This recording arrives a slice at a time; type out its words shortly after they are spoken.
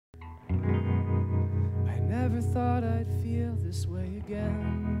never thought I'd feel this way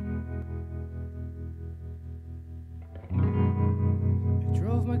again. I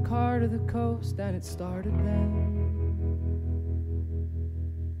drove my car to the coast and it started then.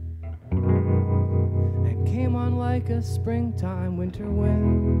 And came on like a springtime winter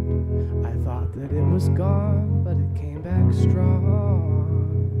wind. I thought that it was gone, but it came back strong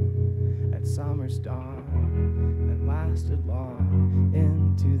at summer's dawn and lasted long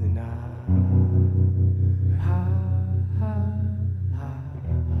into the night.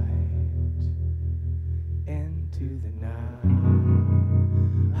 Into the night.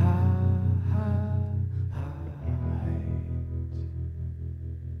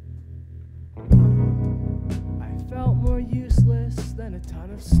 I felt more useless than a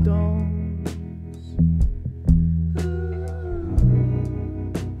ton of stones.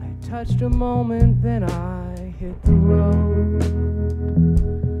 I touched a moment, then I hit the road.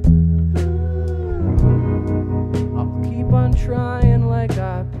 I'll keep on trying like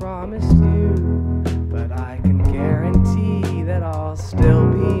I promised you, but I can guarantee that I'll still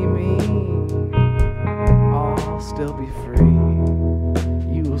be me. I'll still be free.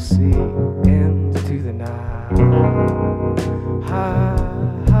 You will see.